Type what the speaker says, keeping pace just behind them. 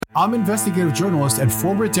I'm investigative journalist and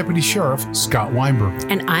former Deputy Sheriff Scott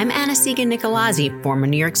Weinberg. And I'm Anastasia Nicolazzi, former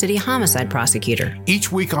New York City homicide prosecutor.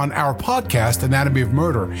 Each week on our podcast, Anatomy of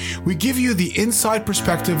Murder, we give you the inside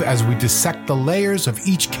perspective as we dissect the layers of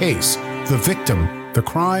each case, the victim, the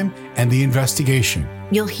crime, and the investigation.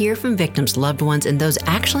 You'll hear from victims' loved ones and those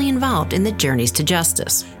actually involved in the journeys to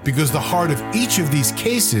justice. Because the heart of each of these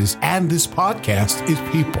cases and this podcast is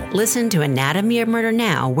people. Listen to Anatomy of Murder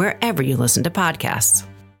now wherever you listen to podcasts.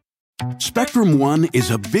 Spectrum One is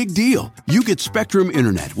a big deal. You get Spectrum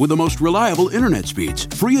Internet with the most reliable internet speeds,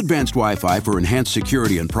 free advanced Wi-Fi for enhanced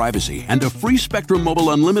security and privacy, and a free Spectrum Mobile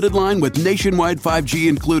Unlimited line with nationwide 5G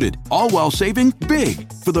included, all while saving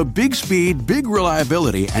big. For the big speed, big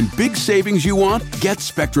reliability, and big savings you want, get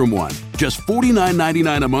Spectrum One. Just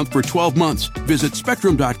 $49.99 a month for 12 months. Visit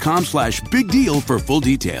spectrum.com/big deal for full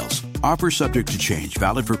details. Offer subject to change.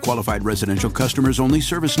 Valid for qualified residential customers only.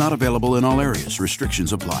 Service not available in all areas.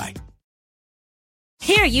 Restrictions apply.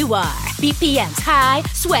 Here you are, BPMs high,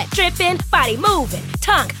 sweat dripping, body moving,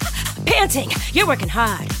 tongue panting. You're working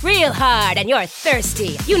hard, real hard, and you're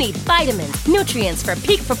thirsty. You need vitamins, nutrients for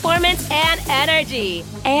peak performance and energy.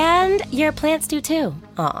 And your plants do too.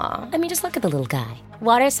 Aw, I mean, just look at the little guy.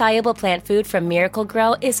 Water-soluble plant food from Miracle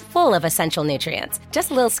Grow is full of essential nutrients. Just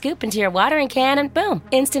a little scoop into your watering can and boom,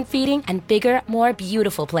 instant feeding and bigger, more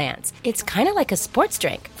beautiful plants. It's kind of like a sports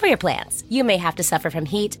drink for your plants. You may have to suffer from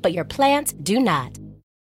heat, but your plants do not.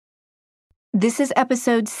 This is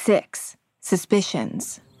episode 6,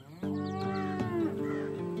 Suspicions.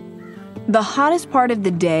 The hottest part of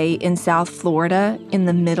the day in South Florida in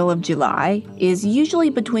the middle of July is usually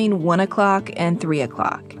between 1 o'clock and 3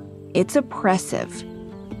 o'clock. It's oppressive.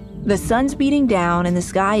 The sun's beating down and the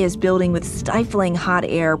sky is building with stifling hot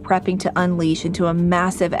air prepping to unleash into a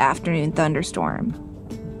massive afternoon thunderstorm.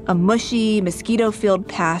 A mushy, mosquito-filled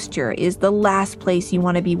pasture is the last place you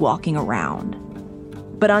want to be walking around.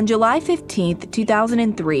 But on July 15th,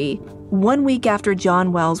 2003, 1 week after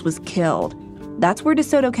John Wells was killed, that's where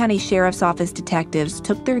DeSoto County Sheriff's Office detectives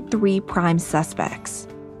took their 3 prime suspects.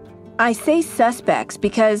 I say suspects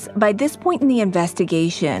because by this point in the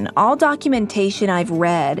investigation, all documentation I've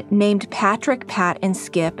read named Patrick, Pat, and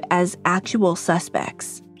Skip as actual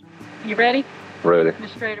suspects. You ready? Ready.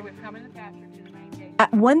 Ms. Strader, we've come in the pasture to the main gate.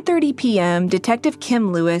 At 1:30 p.m., Detective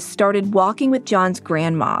Kim Lewis started walking with John's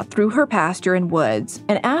grandma through her pasture and woods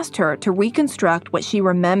and asked her to reconstruct what she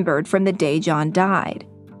remembered from the day John died.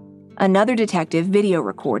 Another detective video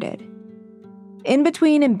recorded. In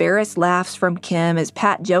between embarrassed laughs from Kim as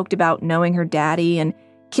Pat joked about knowing her daddy and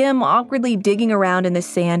Kim awkwardly digging around in the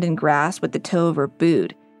sand and grass with the toe of her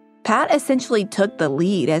boot, Pat essentially took the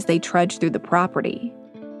lead as they trudged through the property.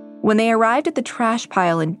 When they arrived at the trash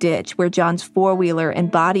pile and ditch where John's four-wheeler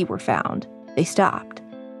and body were found, they stopped.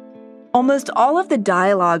 Almost all of the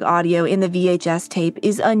dialogue audio in the VHS tape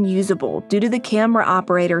is unusable due to the camera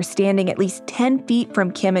operator standing at least 10 feet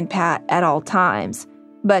from Kim and Pat at all times.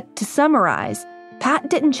 But to summarize,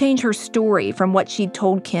 Pat didn't change her story from what she'd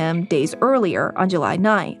told Kim days earlier on July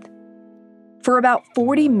 9th. For about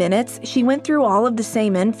 40 minutes, she went through all of the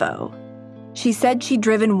same info. She said she'd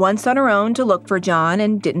driven once on her own to look for John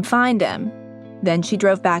and didn't find him. Then she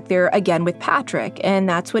drove back there again with Patrick, and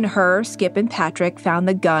that's when her, Skip, and Patrick found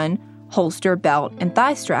the gun, holster, belt, and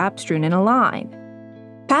thigh strap strewn in a line.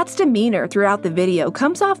 Pat's demeanor throughout the video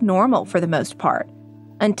comes off normal for the most part,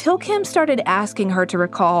 until Kim started asking her to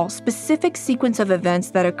recall specific sequence of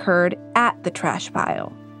events that occurred at the trash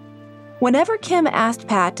pile. Whenever Kim asked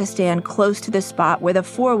Pat to stand close to the spot where the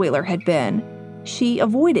four-wheeler had been, she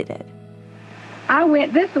avoided it. I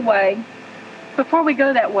went this way. Before we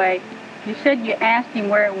go that way, you said you asked him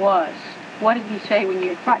where it was. What did he say when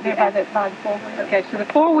you... Right there by the four-wheeler. Okay, so the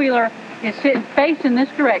four-wheeler is sitting facing this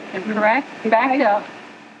direction, correct? Backed up.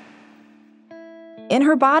 In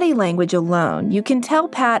her body language alone, you can tell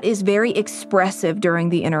Pat is very expressive during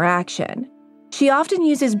the interaction. She often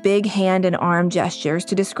uses big hand and arm gestures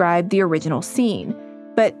to describe the original scene,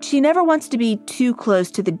 but she never wants to be too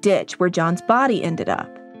close to the ditch where John's body ended up.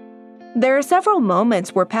 There are several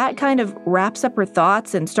moments where Pat kind of wraps up her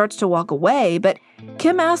thoughts and starts to walk away, but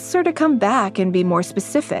Kim asks her to come back and be more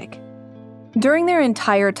specific. During their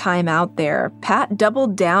entire time out there, Pat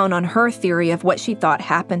doubled down on her theory of what she thought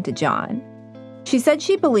happened to John. She said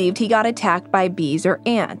she believed he got attacked by bees or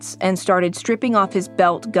ants and started stripping off his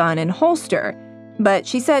belt, gun, and holster, but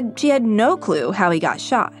she said she had no clue how he got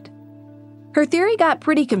shot. Her theory got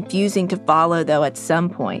pretty confusing to follow, though, at some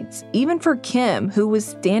points, even for Kim, who was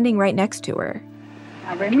standing right next to her.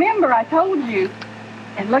 I remember I told you,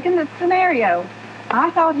 and looking at the scenario, I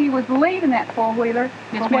thought he was leaving that four-wheeler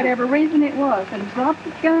for whatever reason it was, and dropped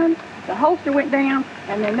his gun The holster went down,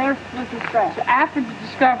 and then there was the strap. So after the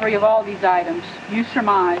discovery of all these items, you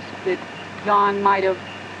surmised that John might have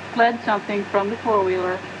fled something from the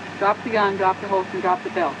four-wheeler, dropped the gun, dropped the holster, and dropped the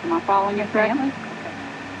belt. Am I following you correctly? Okay.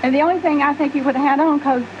 And the only thing I think he would have had on,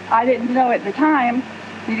 because I didn't know at the time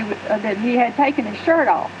that he had taken his shirt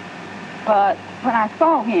off. But when I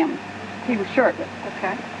saw him, he was shirtless.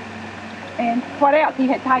 Okay. And what else? He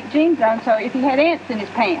had tight jeans on, so if he had ants in his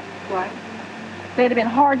pants, Right. they'd have been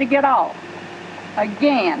hard to get off.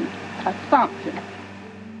 Again, assumption.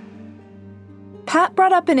 Pat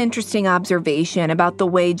brought up an interesting observation about the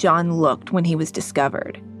way John looked when he was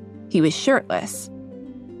discovered. He was shirtless.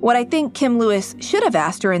 What I think Kim Lewis should have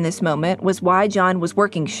asked her in this moment was why John was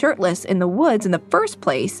working shirtless in the woods in the first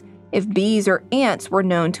place if bees or ants were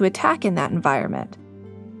known to attack in that environment.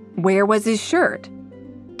 Where was his shirt?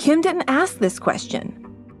 Kim didn't ask this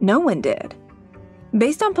question. No one did.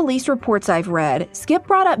 Based on police reports I've read, Skip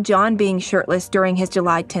brought up John being shirtless during his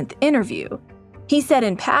July 10th interview. He said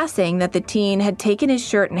in passing that the teen had taken his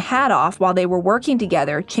shirt and hat off while they were working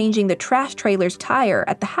together changing the trash trailer's tire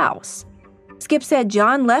at the house. Skip said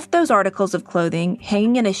John left those articles of clothing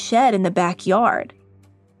hanging in a shed in the backyard.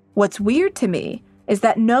 What's weird to me is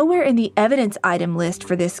that nowhere in the evidence item list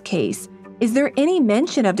for this case is there any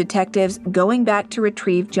mention of detectives going back to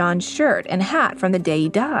retrieve John's shirt and hat from the day he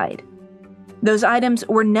died. Those items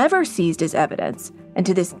were never seized as evidence and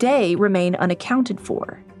to this day remain unaccounted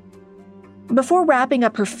for. Before wrapping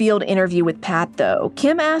up her field interview with Pat, though,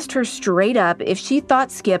 Kim asked her straight up if she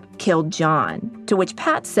thought Skip killed John, to which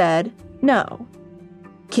Pat said no.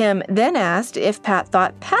 Kim then asked if Pat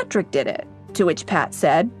thought Patrick did it, to which Pat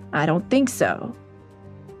said, I don't think so.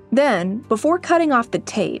 Then, before cutting off the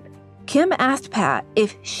tape, Kim asked Pat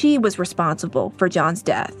if she was responsible for John's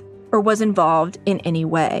death or was involved in any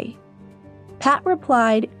way. Pat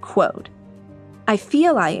replied, quote, I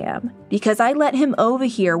feel I am because I let him over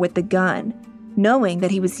here with the gun, knowing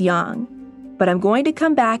that he was young. But I'm going to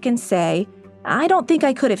come back and say, I don't think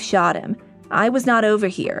I could have shot him. I was not over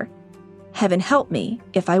here. Heaven help me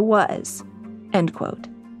if I was. End quote.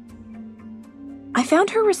 I found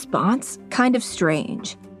her response kind of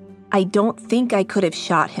strange. I don't think I could have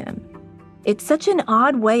shot him. It's such an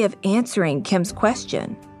odd way of answering Kim's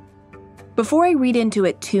question. Before I read into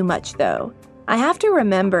it too much, though, I have to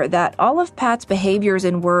remember that all of Pat's behaviors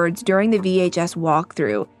and words during the VHS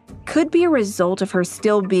walkthrough could be a result of her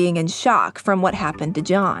still being in shock from what happened to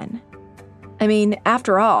John. I mean,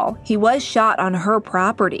 after all, he was shot on her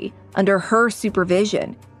property, under her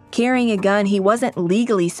supervision, carrying a gun he wasn't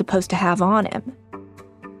legally supposed to have on him.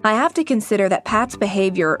 I have to consider that Pat's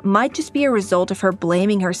behavior might just be a result of her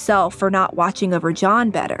blaming herself for not watching over John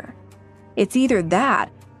better. It's either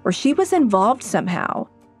that, or she was involved somehow.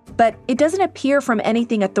 But it doesn't appear from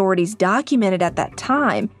anything authorities documented at that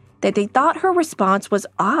time that they thought her response was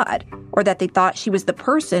odd, or that they thought she was the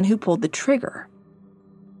person who pulled the trigger.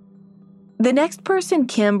 The next person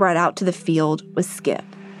Kim brought out to the field was Skip.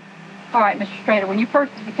 All right, Mr. Strader, when you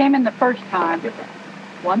came in the first time,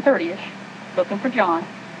 1:30ish, looking for John,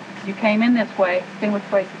 you came in this way, then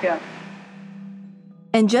which way to go?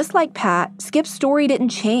 And just like Pat, Skip's story didn't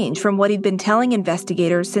change from what he'd been telling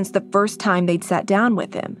investigators since the first time they'd sat down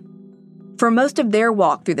with him. For most of their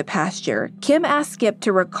walk through the pasture, Kim asked Skip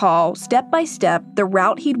to recall, step by step, the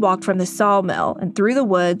route he'd walked from the sawmill and through the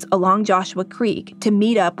woods along Joshua Creek to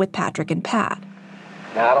meet up with Patrick and Pat.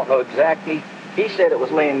 Now, I don't know exactly. He said it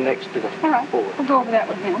was laying next to the All right, ford. we'll go over that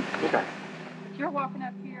with him. Okay. You're walking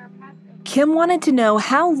up here, Pat. Kim wanted to know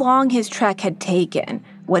how long his trek had taken,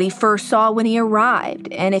 what he first saw when he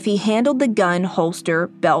arrived, and if he handled the gun, holster,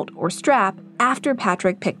 belt, or strap after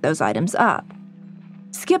Patrick picked those items up.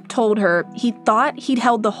 Skip told her he thought he'd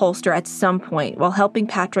held the holster at some point while helping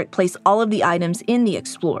Patrick place all of the items in the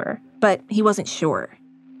Explorer, but he wasn't sure.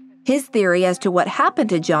 His theory as to what happened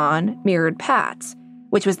to John mirrored Pat's,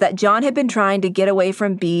 which was that John had been trying to get away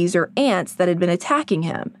from bees or ants that had been attacking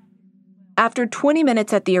him. After 20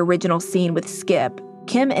 minutes at the original scene with Skip,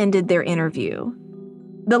 Kim ended their interview.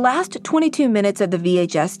 The last 22 minutes of the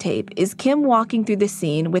VHS tape is Kim walking through the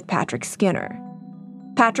scene with Patrick Skinner.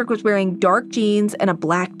 Patrick was wearing dark jeans and a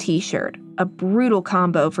black t-shirt, a brutal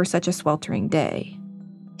combo for such a sweltering day.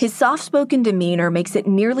 His soft-spoken demeanor makes it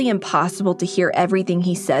nearly impossible to hear everything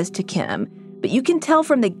he says to Kim, but you can tell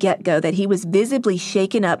from the get-go that he was visibly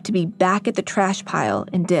shaken up to be back at the trash pile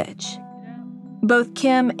and ditch. Both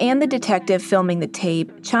Kim and the detective filming the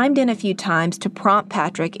tape chimed in a few times to prompt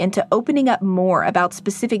Patrick into opening up more about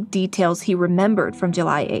specific details he remembered from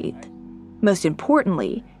July 8th. Most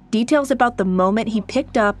importantly, details about the moment he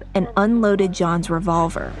picked up and unloaded John's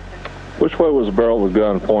revolver. Which way was the barrel of the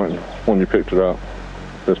gun pointing when you picked it up?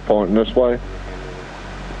 It's pointing this way?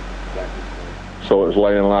 So it's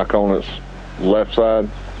laying like on its left side?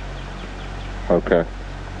 Okay.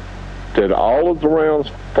 Did all of the rounds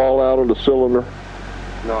fall out of the cylinder?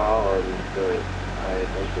 No, all of them. I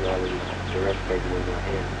think all of the rest taken in my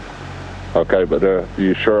hand. Okay, but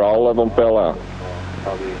you sure all of them fell out?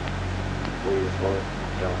 Probably 3 or 4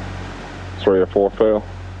 fell. 3 or 4 fell?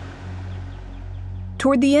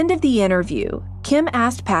 Toward the end of the interview, Kim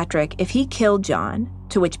asked Patrick if he killed John,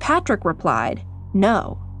 to which Patrick replied,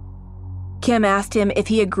 no. Kim asked him if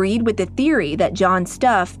he agreed with the theory that John's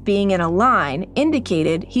stuff being in a line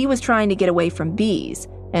indicated he was trying to get away from bees,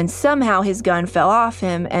 and somehow his gun fell off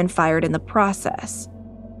him and fired in the process.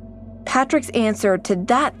 Patrick's answer to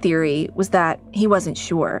that theory was that he wasn't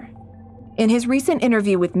sure. In his recent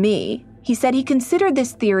interview with me, he said he considered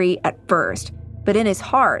this theory at first, but in his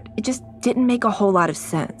heart, it just didn't make a whole lot of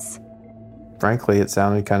sense. Frankly, it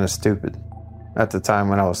sounded kind of stupid at the time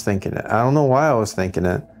when I was thinking it. I don't know why I was thinking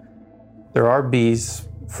it. There are bees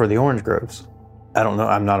for the orange groves. I don't know.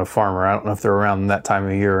 I'm not a farmer. I don't know if they're around that time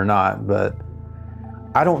of year or not, but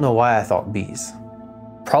I don't know why I thought bees.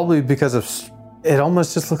 Probably because of it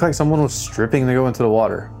almost just looked like someone was stripping to go into the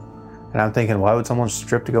water. And I'm thinking, why would someone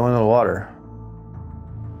strip to go into the water?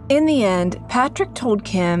 In the end, Patrick told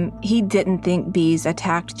Kim he didn't think bees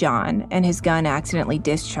attacked John and his gun accidentally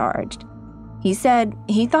discharged. He said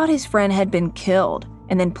he thought his friend had been killed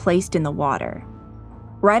and then placed in the water.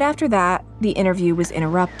 Right after that, the interview was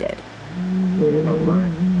interrupted.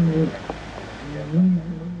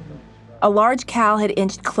 A large cow had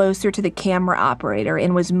inched closer to the camera operator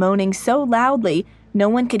and was moaning so loudly no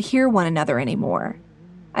one could hear one another anymore.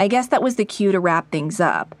 I guess that was the cue to wrap things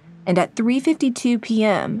up, and at 3:52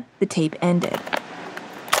 p.m., the tape ended.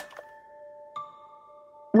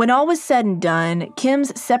 When all was said and done,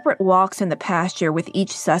 Kim's separate walks in the pasture with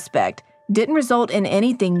each suspect didn't result in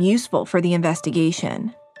anything useful for the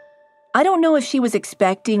investigation. I don't know if she was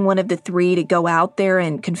expecting one of the three to go out there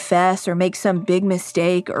and confess or make some big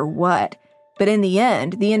mistake or what, but in the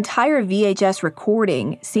end, the entire VHS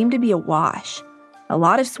recording seemed to be a wash. A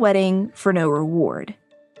lot of sweating for no reward.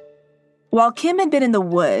 While Kim had been in the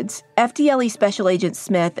woods, FDLE Special Agent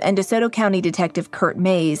Smith and DeSoto County Detective Kurt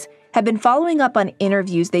Mays had been following up on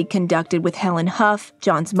interviews they'd conducted with Helen Huff,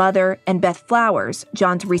 John's mother, and Beth Flowers,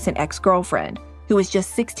 John's recent ex-girlfriend, who was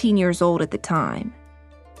just 16 years old at the time.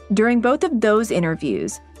 During both of those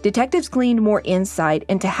interviews, detectives gleaned more insight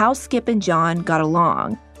into how Skip and John got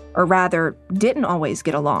along, or rather, didn't always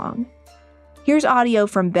get along. Here's audio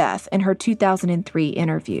from Beth in her 2003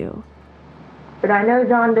 interview. But I know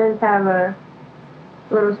John does have a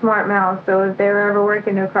little smart mouth, so if they were ever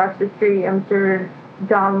working across the street, I'm sure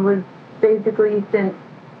John was basically, since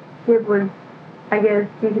Skip was, I guess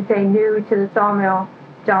you could say, new to the sawmill,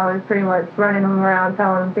 John was pretty much running him around,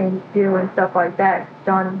 telling him things to do and stuff like that.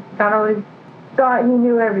 John always thought he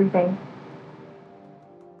knew everything.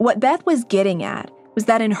 What Beth was getting at was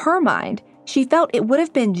that in her mind, she felt it would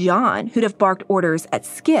have been John who'd have barked orders at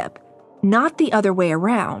Skip, not the other way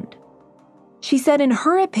around. She said in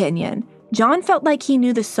her opinion, John felt like he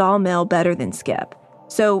knew the sawmill better than Skip,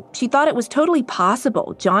 so she thought it was totally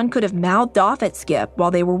possible John could have mouthed off at Skip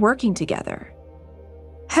while they were working together.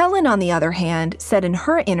 Helen, on the other hand, said in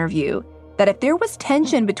her interview that if there was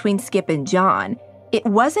tension between Skip and John, it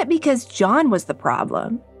wasn't because John was the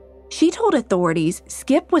problem. She told authorities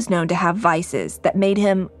Skip was known to have vices that made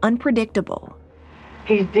him unpredictable.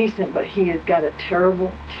 He's decent, but he has got a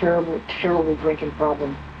terrible, terrible, terrible drinking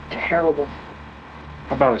problem. Terrible.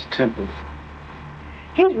 How about his temper?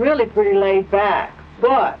 He's really pretty laid back,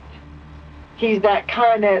 but he's that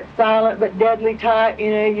kind of silent but deadly type.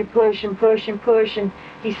 You know, you push and push and push, and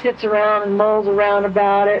he sits around and mulls around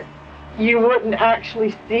about it. You wouldn't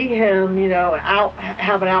actually see him,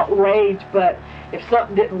 have an outrage, but if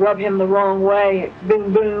something didn't rub him the wrong way,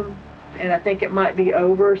 boom, boom, and I think it might be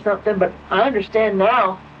over or something. But I understand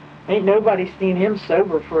now, ain't nobody seen him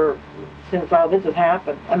sober since all this has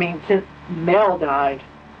happened. I mean, since Mel died.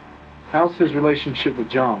 How's his relationship with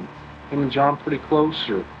John? Him and John pretty close,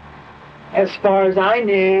 or? As far as I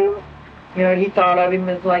knew, he thought of him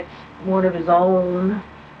as like one of his own.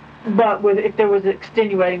 But if there was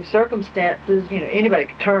extenuating circumstances, anybody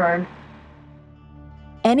could turn.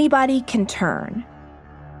 Anybody can turn.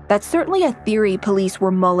 That's certainly a theory police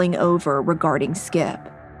were mulling over regarding Skip.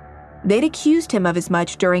 They'd accused him of as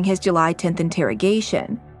much during his July 10th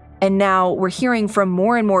interrogation, and now we're hearing from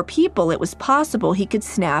more and more people it was possible he could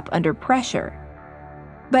snap under pressure.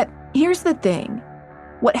 But here's the thing.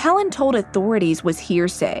 What Helen told authorities was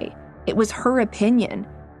hearsay. It was her opinion,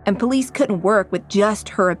 and police couldn't work with just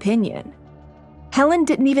her opinion. Helen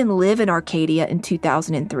didn't even live in Arcadia in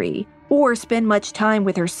 2003, or spend much time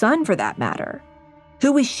with her son for that matter.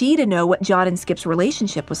 Who was she to know what John and Skip's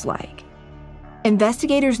relationship was like?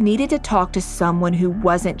 Investigators needed to talk to someone who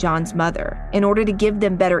wasn't John's mother in order to give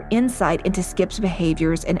them better insight into Skip's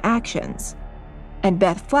behaviors and actions. And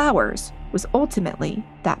Beth Flowers was ultimately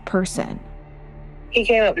that person. He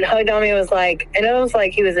came up and hugged on me and was like, and it was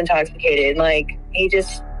like he was intoxicated. Like, he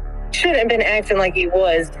just shouldn't have been acting like he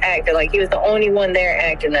was acting. Like, he was the only one there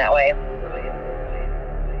acting that way.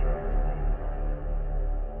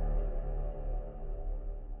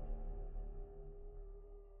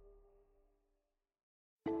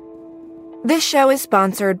 This show is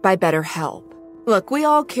sponsored by BetterHelp. Look, we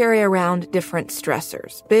all carry around different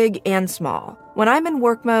stressors, big and small. When I'm in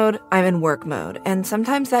work mode, I'm in work mode, and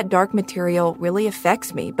sometimes that dark material really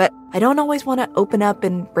affects me, but I don't always want to open up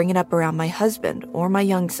and bring it up around my husband or my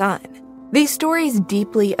young son. These stories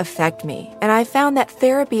deeply affect me, and I found that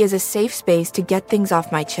therapy is a safe space to get things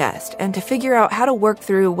off my chest and to figure out how to work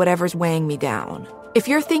through whatever's weighing me down. If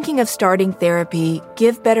you're thinking of starting therapy,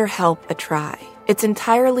 give BetterHelp a try. It's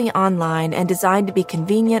entirely online and designed to be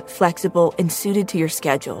convenient, flexible, and suited to your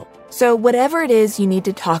schedule. So whatever it is you need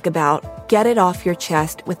to talk about, get it off your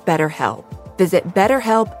chest with BetterHelp. Visit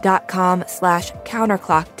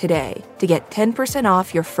BetterHelp.com/counterclock today to get 10%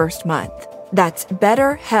 off your first month. That's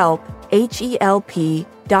BetterHelp,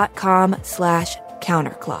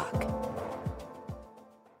 HELP.com/counterclock.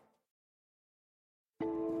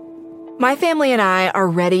 My family and I are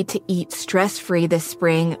ready to eat stress-free this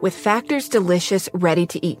spring with Factor's delicious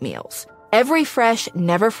ready-to-eat meals. Every fresh,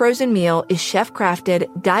 never-frozen meal is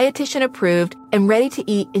chef-crafted, dietitian-approved, and ready to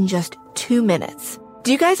eat in just 2 minutes.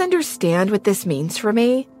 Do you guys understand what this means for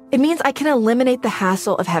me? It means I can eliminate the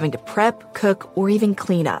hassle of having to prep, cook, or even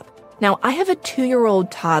clean up. Now, I have a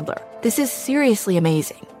 2-year-old toddler. This is seriously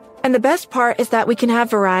amazing. And the best part is that we can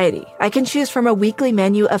have variety. I can choose from a weekly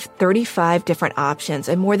menu of 35 different options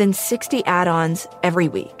and more than 60 add-ons every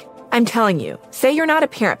week. I'm telling you, say you're not a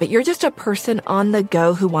parent, but you're just a person on the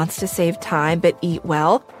go who wants to save time but eat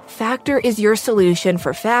well. Factor is your solution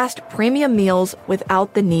for fast, premium meals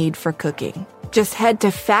without the need for cooking. Just head to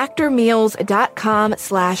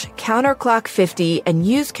factormeals.com/counterclock50 and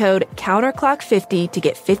use code counterclock50 to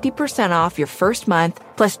get 50% off your first month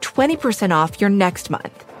plus 20% off your next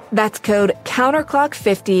month. That's code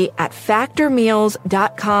counterclock50 at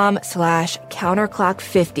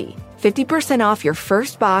factormeals.com/counterclock50. 50% off your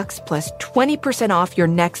first box plus 20% off your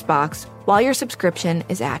next box while your subscription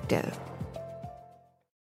is active.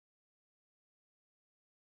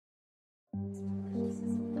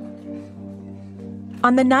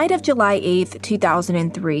 On the night of July 8th,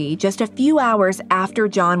 2003, just a few hours after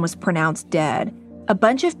John was pronounced dead, a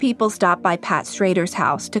bunch of people stopped by Pat Strader's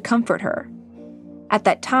house to comfort her. At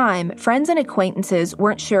that time, friends and acquaintances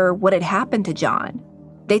weren't sure what had happened to John.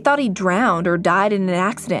 They thought he drowned or died in an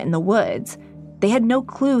accident in the woods. They had no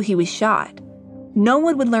clue he was shot. No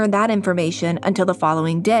one would learn that information until the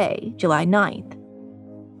following day, July 9th.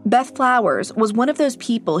 Beth Flowers was one of those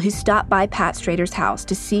people who stopped by Pat Strader's house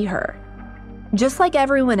to see her. Just like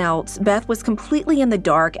everyone else, Beth was completely in the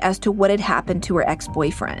dark as to what had happened to her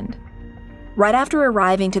ex-boyfriend. Right after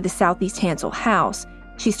arriving to the Southeast Hansel house,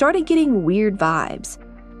 she started getting weird vibes.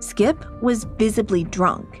 Skip was visibly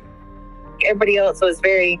drunk. Everybody else was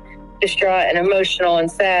very distraught and emotional and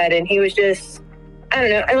sad, and he was just, I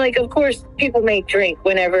don't know. And like, of course, people may drink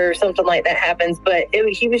whenever something like that happens, but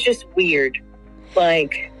he was just weird.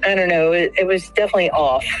 Like, I don't know, it was definitely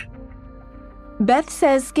off. Beth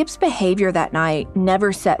says Skip's behavior that night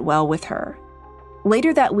never set well with her.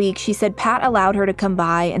 Later that week, she said Pat allowed her to come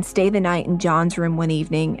by and stay the night in John's room one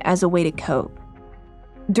evening as a way to cope.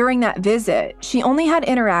 During that visit, she only had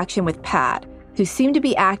interaction with Pat, who seemed to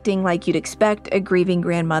be acting like you'd expect a grieving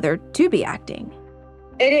grandmother to be acting.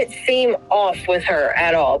 It didn't seem off with her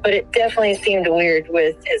at all, but it definitely seemed weird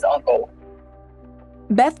with his uncle.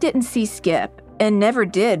 Beth didn't see Skip, and never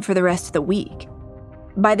did for the rest of the week.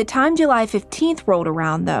 By the time July 15th rolled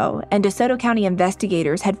around, though, and DeSoto County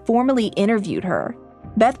investigators had formally interviewed her,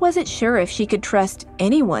 Beth wasn't sure if she could trust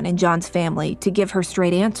anyone in John's family to give her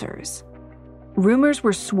straight answers. Rumors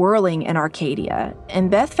were swirling in Arcadia,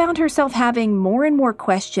 and Beth found herself having more and more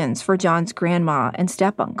questions for John's grandma and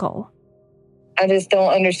step-uncle. I just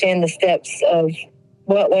don't understand the steps of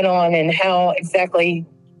what went on and how exactly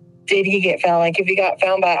did he get found. Like, if he got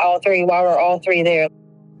found by all three, why were all three there?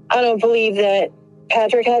 I don't believe that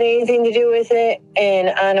Patrick had anything to do with it,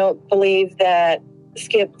 and I don't believe that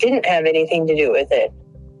Skip didn't have anything to do with it.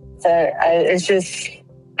 So I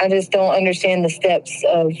just don't understand the steps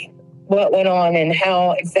of what went on and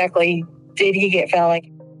how exactly did he get found.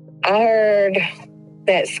 I heard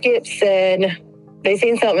that Skip said they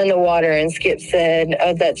seen something in the water, and Skip said,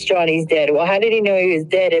 "Oh, that's Johnny's dead." Well, how did he know he was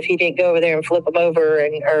dead if he didn't go over there and flip him over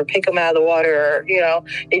or pick him out of the water? Or,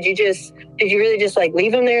 did you really just like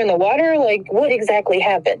leave him there in the water? Like, what exactly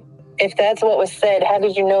happened? If that's what was said, how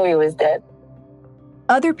did you know he was dead?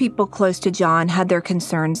 Other people close to John had their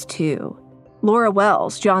concerns too. Laura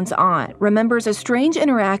Wells, John's aunt, remembers a strange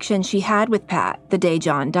interaction she had with Pat the day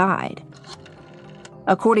John died.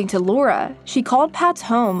 According to Laura, she called Pat's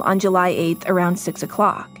home on July 8th around 6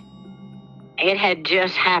 o'clock. It had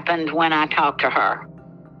just happened when I talked to her.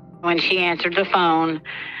 When she answered the phone,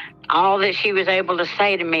 all that she was able to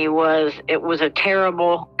say to me was, "It was a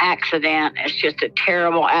terrible accident. It's just a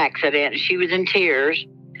terrible accident." She was in tears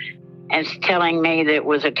and telling me that it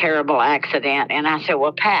was a terrible accident. And I said,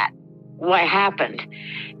 "Well, Pat, what happened?"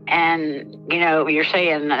 And, you're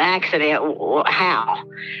saying an accident, how?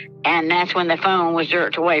 And that's when the phone was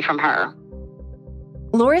jerked away from her.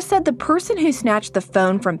 Laura said the person who snatched the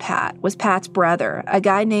phone from Pat was Pat's brother, a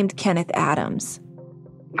guy named Kenneth Adams.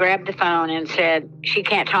 Grabbed the phone and said, "She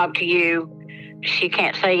can't talk to you. She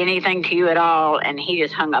can't say anything to you at all." And he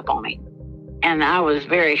just hung up on me. And I was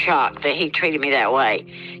very shocked that he treated me that way,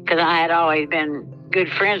 because I had always been good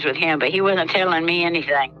friends with him, but he wasn't telling me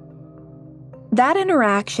anything. That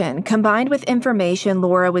interaction, combined with information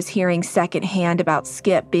Laura was hearing secondhand about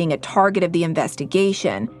Skip being a target of the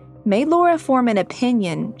investigation, made Laura form an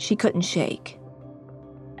opinion she couldn't shake.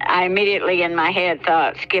 I immediately in my head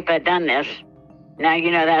thought Skip had done this. Now,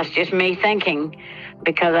 that's just me thinking,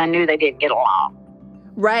 because I knew they didn't get along.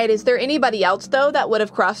 Right. Is there anybody else, though, that would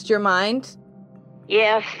have crossed your mind?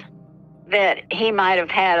 Yes, that he might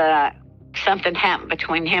have had something happen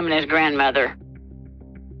between him and his grandmother.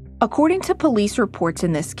 According to police reports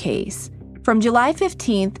in this case, from July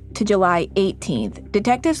 15th to July 18th,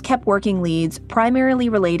 detectives kept working leads primarily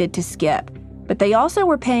related to Skip, but they also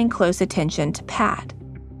were paying close attention to Pat.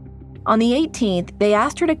 On the 18th, they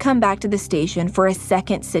asked her to come back to the station for a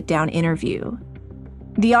second sit-down interview.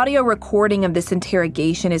 The audio recording of this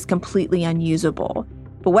interrogation is completely unusable,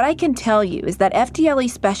 but what I can tell you is that FDLE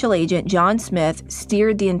Special Agent John Smith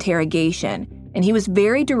steered the interrogation, and he was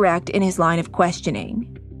very direct in his line of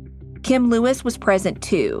questioning. Kim Lewis was present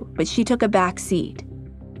too, but she took a back seat.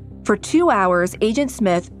 For 2 hours, Agent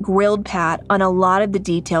Smith grilled Pat on a lot of the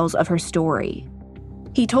details of her story.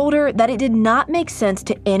 He told her that it did not make sense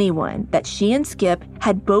to anyone that she and Skip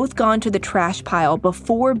had both gone to the trash pile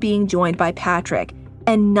before being joined by Patrick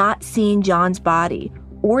and not seen John's body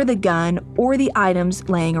or the gun or the items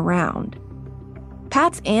laying around.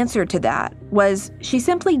 Pat's answer to that was she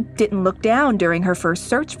simply didn't look down during her first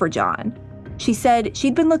search for John. She said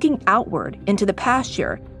she'd been looking outward into the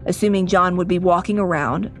pasture, assuming John would be walking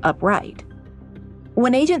around upright.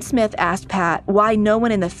 When Agent Smith asked Pat why no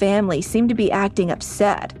one in the family seemed to be acting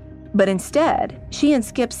upset, but instead she and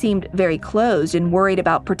Skip seemed very closed and worried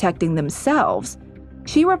about protecting themselves,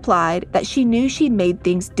 she replied that she knew she'd made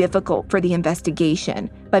things difficult for the investigation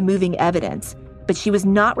by moving evidence, but she was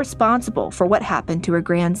not responsible for what happened to her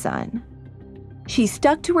grandson. She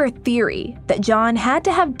stuck to her theory that John had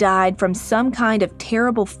to have died from some kind of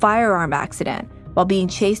terrible firearm accident while being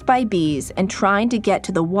chased by bees and trying to get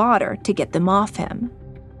to the water to get them off him.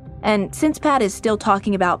 And since Pat is still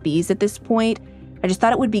talking about bees at this point, I just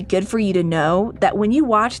thought it would be good for you to know that when you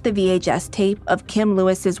watch the VHS tape of Kim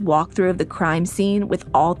Lewis's walkthrough of the crime scene with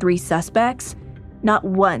all three suspects, not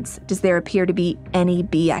once does there appear to be any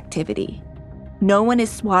bee activity. No one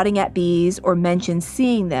is swatting at bees or mentions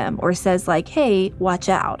seeing them or says like, "Hey, watch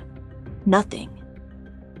out." Nothing.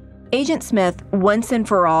 Agent Smith, once and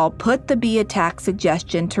for all, put the bee attack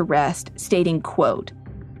suggestion to rest, stating, quote,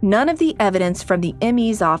 "None of the evidence from the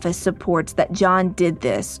ME's office supports that John did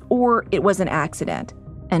this or it was an accident,"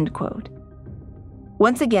 end quote.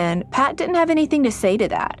 Once again, Pat didn't have anything to say to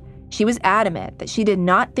that. She was adamant that she did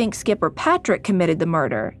not think Skip or Patrick committed the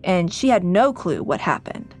murder, and she had no clue what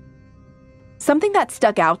happened. Something that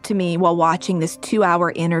stuck out to me while watching this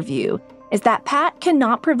 2-hour interview is that Pat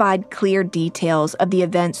cannot provide clear details of the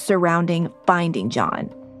events surrounding finding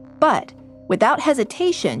John. But without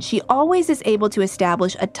hesitation, she always is able to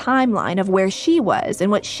establish a timeline of where she was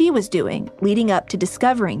and what she was doing leading up to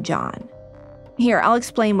discovering John. Here, I'll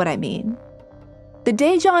explain what I mean. The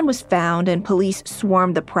day John was found and police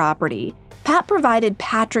swarmed the property, Pat provided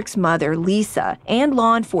Patrick's mother, Lisa, and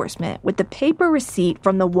law enforcement with the paper receipt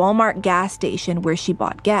from the Walmart gas station where she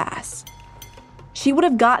bought gas. She would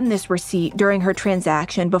have gotten this receipt during her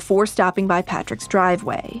transaction before stopping by Patrick's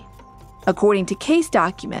driveway. According to case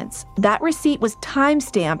documents, that receipt was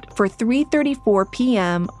time-stamped for 3:34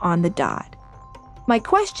 p.m. on the dot. My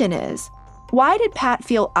question is, Why did Pat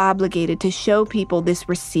feel obligated to show people this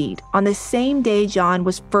receipt on the same day John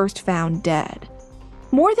was first found dead?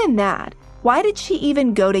 More than that, why did she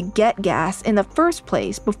even go to get gas in the first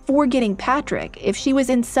place before getting Patrick if she was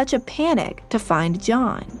in such a panic to find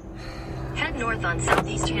John? Head north on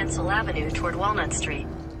Southeast Hansel Avenue toward Walnut Street.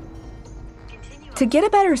 To get a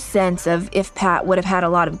better sense of if Pat would have had a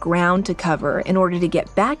lot of ground to cover in order to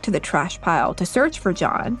get back to the trash pile to search for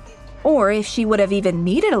John, or if she would have even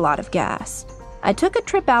needed a lot of gas, I took a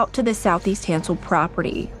trip out to the Southeast Hansel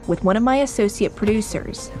property with one of my associate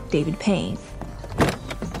producers, David Payne.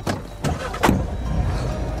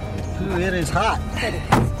 Ooh, it is hot. It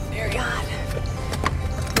is very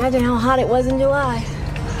hot. Imagine how hot it was in July.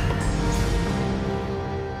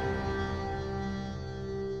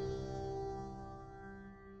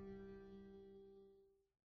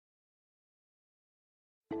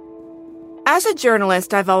 As a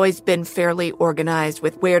journalist, I've always been fairly organized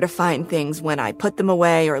with where to find things when I put them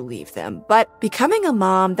away or leave them. But becoming a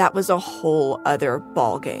mom, that was a whole other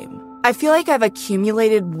ballgame. I feel like I've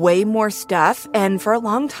accumulated way more stuff, and for a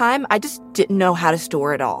long time, I just didn't know how to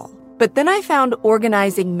store it all. But then I found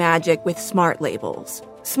organizing magic with Smart Labels.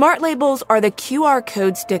 Smart Labels are the QR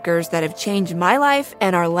code stickers that have changed my life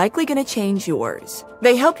and are likely going to change yours.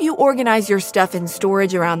 They help you organize your stuff in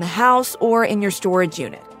storage around the house or in your storage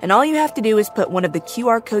unit. And all you have to do is put one of the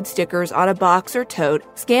QR code stickers on a box or tote,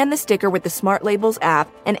 scan the sticker with the Smart Labels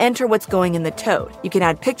app, and enter what's going in the tote. You can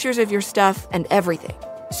add pictures of your stuff and everything.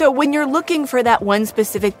 So when you're looking for that one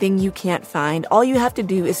specific thing you can't find, all you have to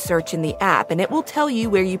do is search in the app, and it will tell you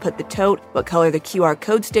where you put the tote, what color the QR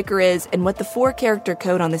code sticker is, and what the 4-character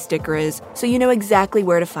code on the sticker is, so you know exactly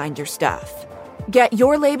where to find your stuff. Get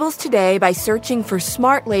your labels today by searching for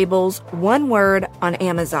Smart Labels, one word, on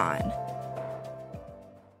Amazon.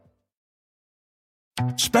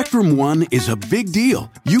 Spectrum One is a big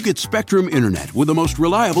deal. You get Spectrum Internet with the most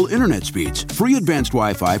reliable internet speeds, free advanced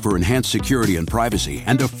Wi-Fi for enhanced security and privacy,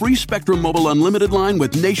 and a free Spectrum Mobile Unlimited line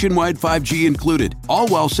with nationwide 5G included, all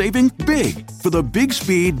while saving big. For the big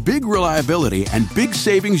speed, big reliability, and big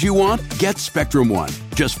savings you want, get Spectrum One.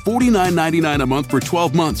 Just $49.99 a month for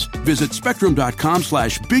 12 months. Visit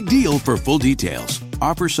spectrum.com/big deal for full details.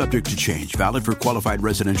 Offer subject to change. Valid for qualified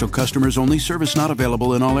residential customers only. Service not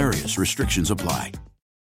available in all areas. Restrictions apply.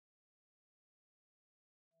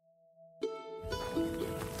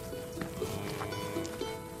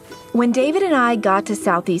 When David and I got to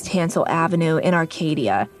Southeast Hansel Avenue in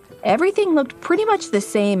Arcadia, everything looked pretty much the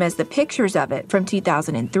same as the pictures of it from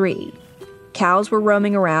 2003. Cows were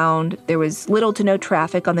roaming around, there was little to no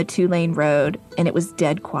traffic on the 2-lane road, and it was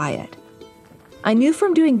dead quiet. I knew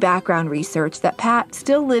from doing background research that Pat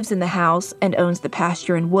still lives in the house and owns the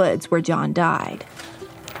pasture and woods where John died.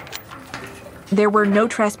 There were no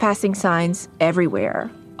trespassing signs everywhere,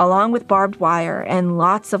 along with barbed wire and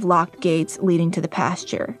lots of locked gates leading to the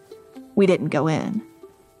pasture. We didn't go in.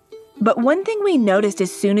 But one thing we noticed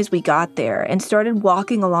as soon as we got there and started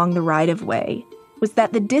walking along the right-of-way was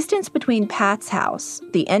that the distance between Pat's house,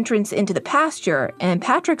 the entrance into the pasture, and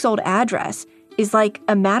Patrick's old address is like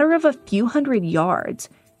a matter of a few hundred yards.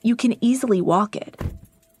 You can easily walk it.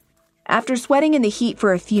 After sweating in the heat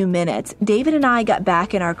for a few minutes, David and I got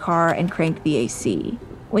back in our car and cranked the AC.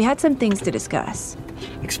 We had some things to discuss.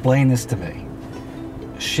 Explain this to me.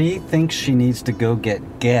 She thinks she needs to go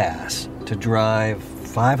get gas to drive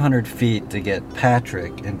 500 feet to get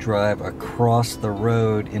Patrick and drive across the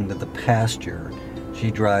road into the pasture.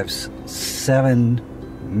 She drives 7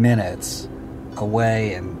 minutes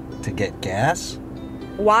away and to get gas?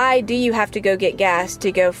 Why do you have to go get gas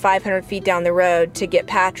to go 500 feet down the road to get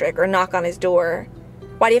Patrick or knock on his door?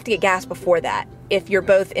 Why do you have to get gas before that if you're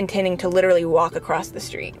both intending to literally walk across the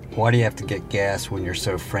street? Why do you have to get gas when you're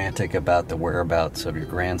so frantic about the whereabouts of your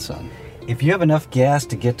grandson? If you have enough gas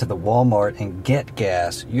to get to the Walmart and get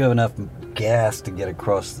gas, you have enough gas to get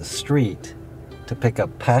across the street to pick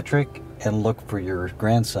up Patrick and look for your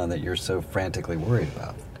grandson that you're so frantically worried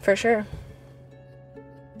about. For sure.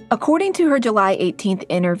 According to her July 18th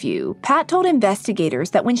interview, Pat told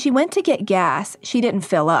investigators that when she went to get gas, she didn't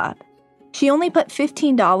fill up. She only put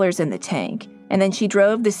 $15 in the tank, and then she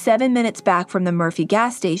drove the 7 minutes back from the Murphy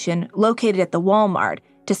gas station located at the Walmart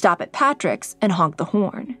to stop at Patrick's and honk the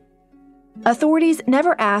horn. Authorities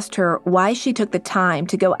never asked her why she took the time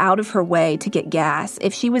to go out of her way to get gas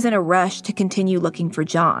if she was in a rush to continue looking for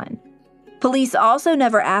John. Police also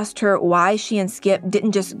never asked her why she and Skip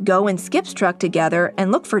didn't just go in Skip's truck together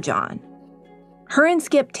and look for John. Her and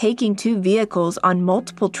Skip taking 2 vehicles on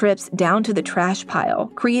multiple trips down to the trash pile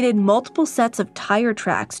created multiple sets of tire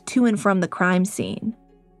tracks to and from the crime scene.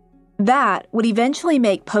 That would eventually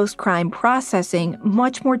make post-crime processing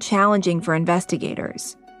much more challenging for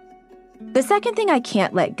investigators. The second thing I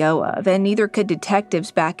can't let go of, and neither could detectives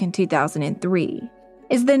back in 2003,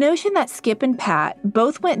 is the notion that Skip and Pat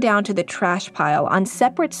both went down to the trash pile on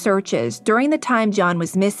separate searches during the time John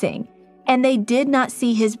was missing, and they did not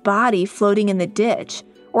see his body floating in the ditch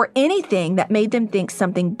or anything that made them think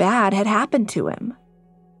something bad had happened to him.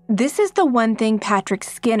 This is the one thing Patrick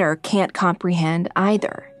Skinner can't comprehend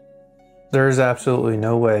either. There's absolutely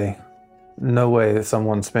no way that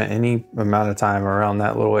someone spent any amount of time around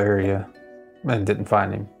that little area and didn't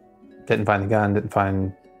find him. Didn't find the gun, didn't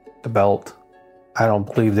find the belt. I don't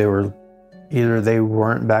believe either they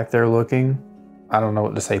weren't back there looking. I don't know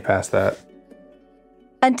what to say past that.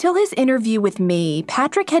 Until his interview with me,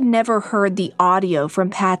 Patrick had never heard the audio from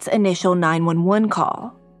Pat's initial 911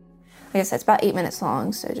 call. I guess that's about 8 minutes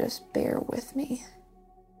long, so just bear with me.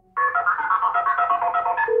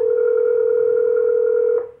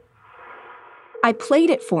 I played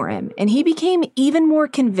it for him, and he became even more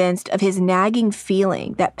convinced of his nagging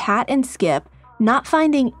feeling that Pat and Skip not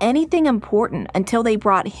finding anything important until they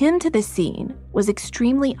brought him to the scene was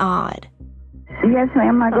extremely odd. Yes,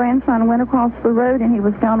 ma'am. My grandson went across the road, and he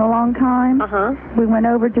was gone a long time. We went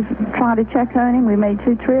over to try to check on him. We made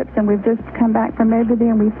 2 trips, and we've just come back from over there,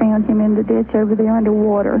 and we found him in the ditch over there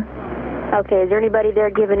underwater. Okay, is there anybody there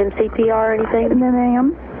giving him CPR or anything? No,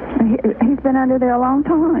 ma'am. He's been under there a long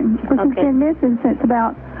time. He's been missing since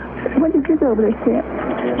about, when did you go over there, Skip?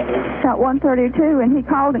 About 1:32, and he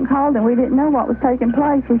called, and we didn't know what was taking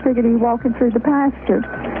place. We figured he was walking through the pasture.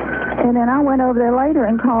 And then I went over there later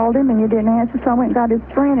and called him, and he didn't answer, so I went and got his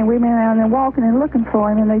friend, and we went around there walking and looking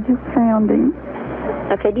for him, and they just found him.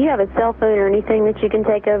 Okay, do you have a cell phone or anything that you can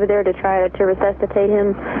take over there to try to resuscitate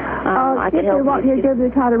him? I could help you. He to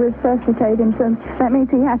try to resuscitate him, so that means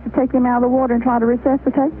he has to take him out of the water and try to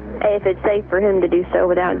resuscitate? If it's safe for him to do so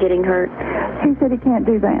without getting hurt. He said he can't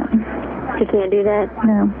do that. He can't do that?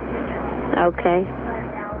 No. Okay.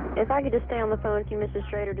 If I could just stay on the phone with you, Mrs.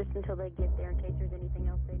 Schrader, just until they get there in case there's anything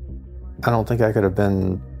else they need. I don't think I could have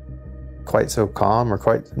been quite so calm,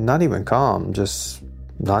 or not even calm, just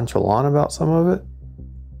nonchalant about some of it.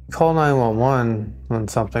 Call 911 when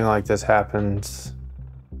something like this happens,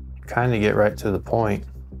 kind of get right to the point.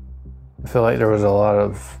 I feel like there was a lot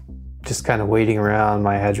of just kind of waiting around.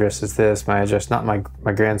 My address is this, my address, not my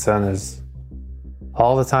grandson is.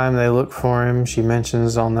 All the time they look for him, she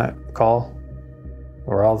mentions on that call,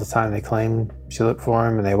 or all the time they claim she looked for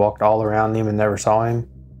him and they walked all around him and never saw him.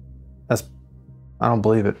 I don't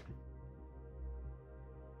believe it.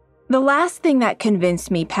 The last thing that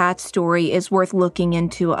convinced me Pat's story is worth looking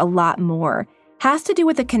into a lot more has to do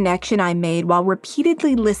with a connection I made while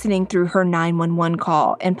repeatedly listening through her 911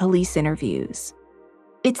 call and police interviews.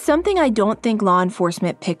 It's something I don't think law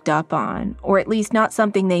enforcement picked up on, or at least not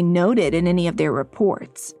something they noted in any of their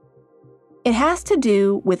reports. It has to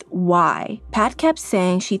do with why Pat kept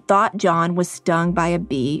saying she thought John was stung by a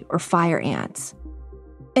bee or fire ants.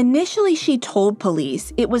 Initially, she told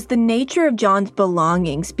police it was the nature of John's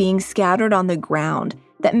belongings being scattered on the ground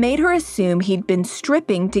that made her assume he'd been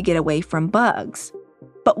stripping to get away from bugs.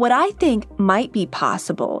 But what I think might be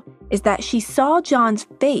possible is that she saw John's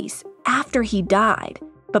face after he died,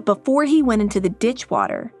 but before he went into the ditch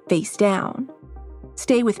water, face down.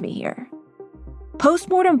 Stay with me here.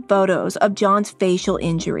 Postmortem photos of John's facial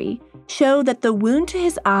injury show that the wound to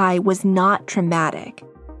his eye was not traumatic.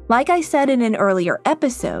 Like I said in an earlier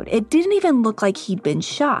episode, it didn't even look like he'd been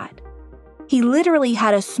shot. He literally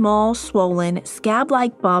had a small, swollen,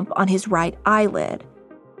 scab-like bump on his right eyelid,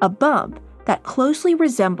 a bump that closely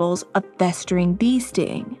resembles a festering bee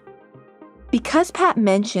sting. Because Pat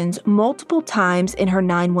mentions multiple times in her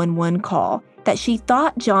 911 call that she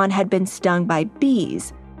thought John had been stung by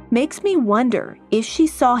bees, makes me wonder if she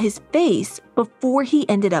saw his face before he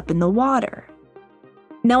ended up in the water.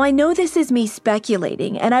 Now, I know this is me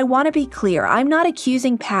speculating, and I want to be clear, I'm not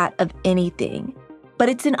accusing Pat of anything, but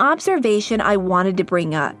it's an observation I wanted to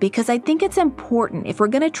bring up because I think it's important if we're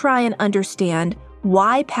going to try and understand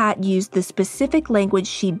why Pat used the specific language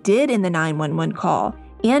she did in the 911 call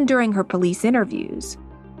and during her police interviews.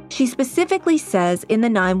 She specifically says in the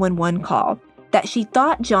 911 call that she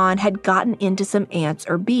thought John had gotten into some ants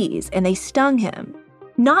or bees and they stung him,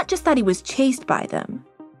 not just that he was chased by them.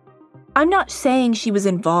 I'm not saying she was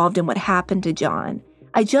involved in what happened to John.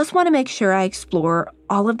 I just want to make sure I explore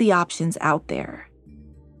all of the options out there.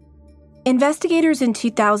 Investigators in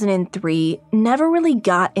 2003 never really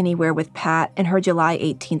got anywhere with Pat in her July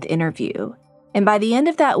 18th interview. And by the end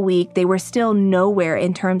of that week, they were still nowhere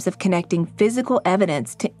in terms of connecting physical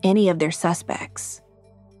evidence to any of their suspects.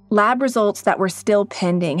 Lab results that were still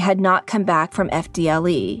pending had not come back from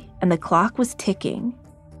FDLE, and the clock was ticking.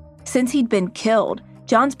 Since he'd been killed,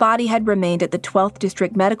 John's body had remained at the 12th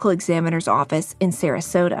District Medical Examiner's office in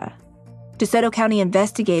Sarasota. DeSoto County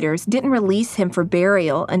investigators didn't release him for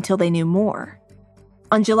burial until they knew more.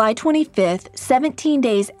 On July 25th, 17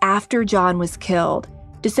 days after John was killed,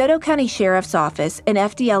 DeSoto County Sheriff's Office and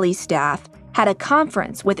FDLE staff had a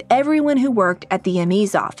conference with everyone who worked at the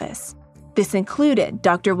ME's office. This included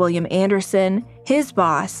Dr. William Anderson, his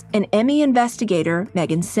boss, and ME investigator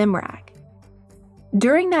Megan Simrak.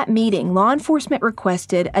 During that meeting, law enforcement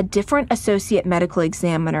requested a different associate medical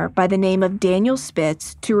examiner by the name of Daniel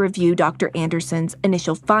Spitz to review Dr. Anderson's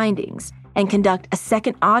initial findings and conduct a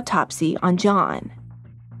second autopsy on John.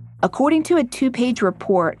 According to a 2-page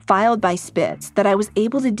report filed by Spitz that I was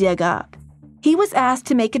able to dig up, he was asked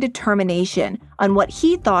to make a determination on what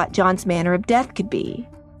he thought John's manner of death could be.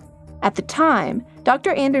 At the time,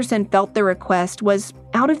 Dr. Anderson felt the request was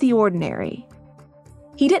out of the ordinary.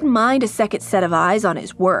 He didn't mind a second set of eyes on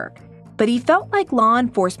his work, but he felt like law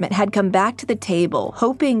enforcement had come back to the table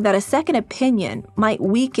hoping that a second opinion might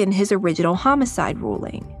weaken his original homicide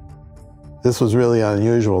ruling. This was really an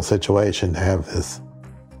unusual situation to have this.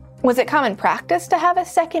 Was it common practice to have a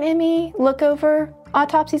second ME look over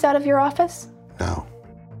autopsies out of your office? No.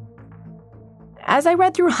 As I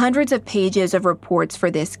read through hundreds of pages of reports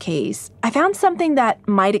for this case, I found something that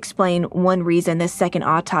might explain one reason this second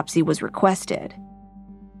autopsy was requested.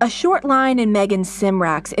 A short line in Megan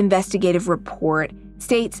Simrak's investigative report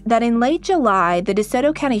states that in late July, the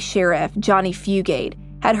DeSoto County Sheriff, Johnny Fugate,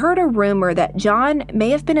 had heard a rumor that John may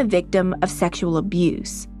have been a victim of sexual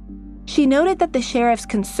abuse. She noted that the sheriff's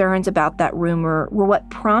concerns about that rumor were what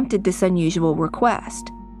prompted this unusual request.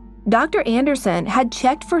 Dr. Anderson had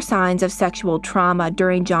checked for signs of sexual trauma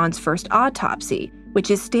during John's first autopsy,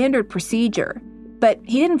 which is standard procedure, but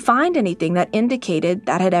he didn't find anything that indicated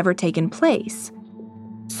that had ever taken place.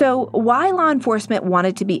 So why law enforcement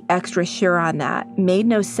wanted to be extra sure on that made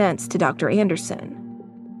no sense to Dr. Anderson.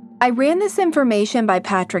 I ran this information by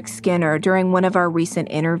Patrick Skinner during one of our recent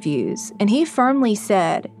interviews, and he firmly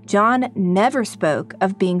said John never spoke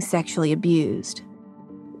of being sexually abused.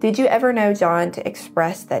 Did you ever know John to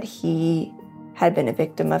express that he had been a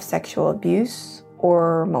victim of sexual abuse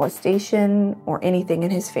or molestation or anything in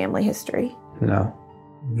his family history? No.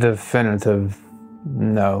 Definitive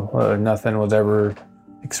no. Nothing was ever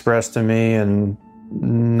expressed to me, and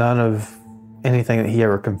none of anything that he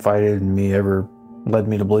ever confided in me ever led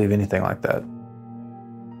me to believe anything like that.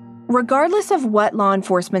 Regardless of what law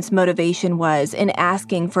enforcement's motivation was in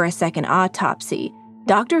asking for a second autopsy,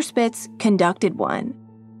 Dr. Spitz conducted one.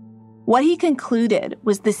 What he concluded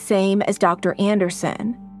was the same as Dr.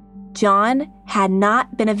 Anderson. John had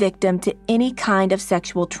not been a victim to any kind of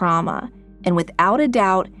sexual trauma, and without a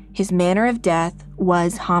doubt, his manner of death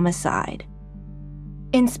was homicide.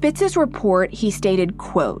 In Spitz's report, he stated,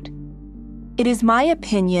 quote, "It is my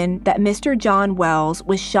opinion that Mr. John Wells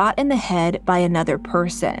was shot in the head by another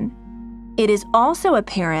person. It is also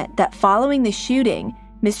apparent that following the shooting,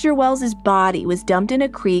 Mr. Wells's body was dumped in a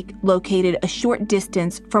creek located a short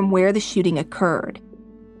distance from where the shooting occurred.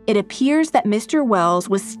 It appears that Mr. Wells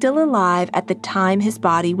was still alive at the time his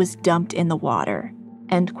body was dumped in the water."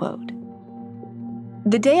 End quote.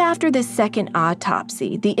 The day after this second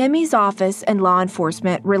autopsy, the ME's office and law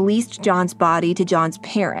enforcement released John's body to John's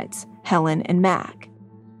parents, Helen and Mac.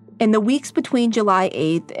 In the weeks between July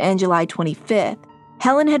 8th and July 25th,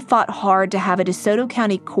 Helen had fought hard to have a DeSoto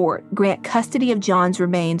County court grant custody of John's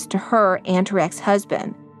remains to her and her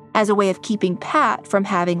ex-husband as a way of keeping Pat from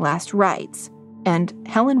having last rites, and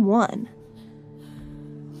Helen won.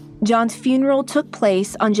 John's funeral took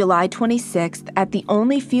place on July 26th at the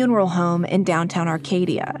only funeral home in downtown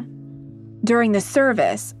Arcadia. During the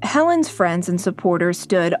service, Helen's friends and supporters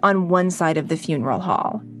stood on one side of the funeral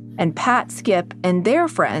hall, and Pat, Skip, and their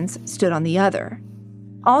friends stood on the other.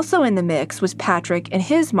 Also in the mix was Patrick and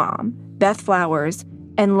his mom, Beth Flowers,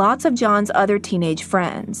 and lots of John's other teenage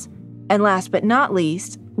friends. And last but not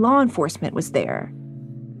least, law enforcement was there.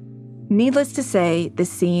 Needless to say, the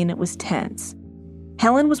scene was tense.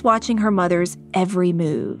 Helen was watching her mother's every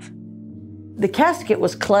move. The casket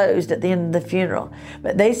was closed at the end of the funeral,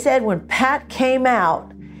 but they said when Pat came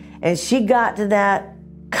out and she got to that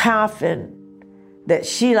coffin that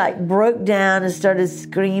she broke down and started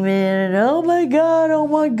screaming, and oh my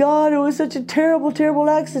God, it was such a terrible, terrible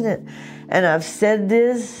accident. And I've said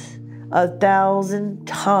this 1,000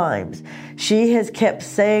 times. She has kept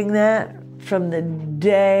saying that from the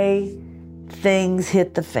day things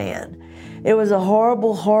hit the fan. It was a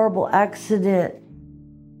horrible, horrible accident.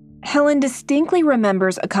 Helen distinctly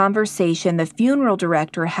remembers a conversation the funeral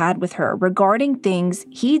director had with her regarding things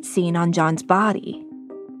he'd seen on John's body.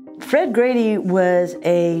 Fred Grady was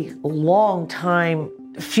a long-time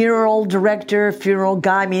funeral director, funeral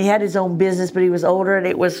guy. I mean, he had his own business, but he was older, and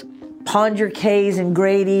it was Ponder Kays and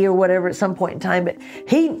Grady or whatever at some point in time. But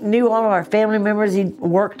he knew all of our family members. He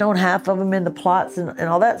worked on half of them in the plots and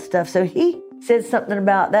all that stuff. So he said something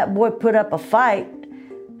about that boy put up a fight.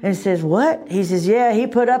 And he says, what? He says, yeah, he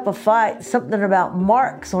put up a fight, something about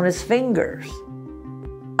marks on his fingers.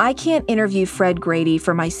 I can't interview Fred Grady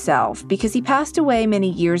for myself because he passed away many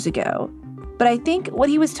years ago. But I think what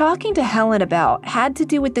he was talking to Helen about had to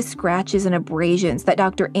do with the scratches and abrasions that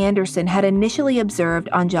Dr. Anderson had initially observed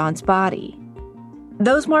on John's body.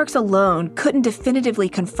 Those marks alone couldn't definitively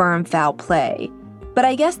confirm foul play, but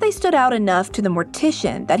I guess they stood out enough to the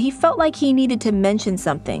mortician that he felt like he needed to mention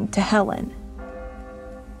something to Helen.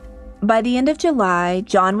 By the end of July,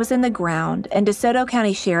 John was in the ground, and DeSoto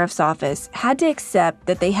County Sheriff's Office had to accept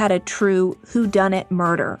that they had a true whodunit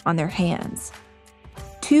murder on their hands.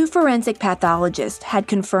 2 forensic pathologists had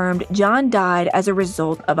confirmed John died as a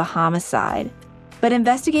result of a homicide, but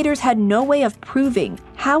investigators had no way of proving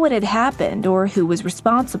how it had happened or who was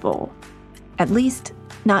responsible. At least,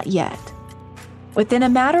 not yet. Within a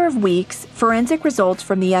matter of weeks, forensic results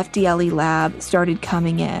from the FDLE lab started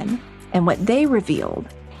coming in, and what they revealed,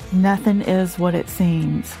 nothing is what it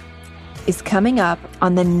seems, is coming up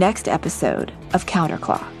on the next episode of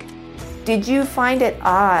Counterclock. Did you find it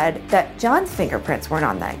odd that John's fingerprints weren't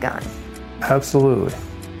on that gun? Absolutely.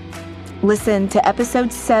 Listen to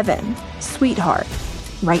episode 7, Sweetheart,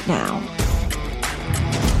 right now.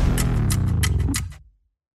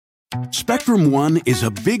 Spectrum One is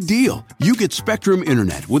a big deal. You get Spectrum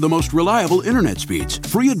Internet with the most reliable internet speeds,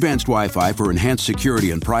 free advanced Wi-Fi for enhanced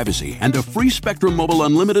security and privacy, and a free Spectrum Mobile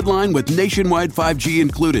Unlimited line with nationwide 5G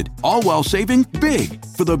included, all while saving big.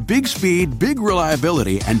 For the big speed, big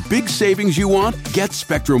reliability, and big savings you want, get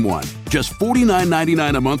Spectrum One. Just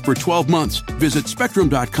 $49.99 a month for 12 months. Visit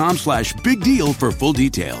spectrum.com/big deal for full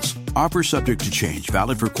details. Offer subject to change.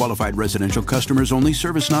 Valid for qualified residential customers only.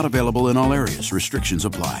 Service not available in all areas. Restrictions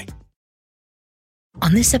apply.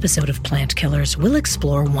 On this episode of Plant Killers, we'll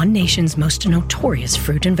explore one nation's most notorious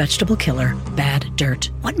fruit and vegetable killer, bad dirt.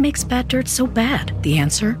 What makes bad dirt so bad? The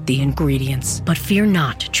answer? The ingredients. But fear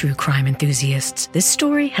not, true crime enthusiasts. This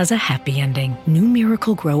story has a happy ending. New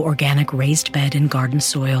Miracle-Gro Organic Raised Bed and Garden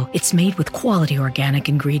Soil. It's made with quality organic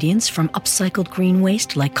ingredients from upcycled green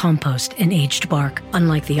waste like compost and aged bark.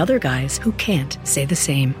 Unlike the other guys who can't say the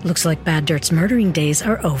same. Looks like bad dirt's murdering days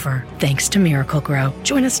are over, thanks to Miracle-Gro.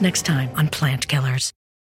 Join us next time on Plant Killers.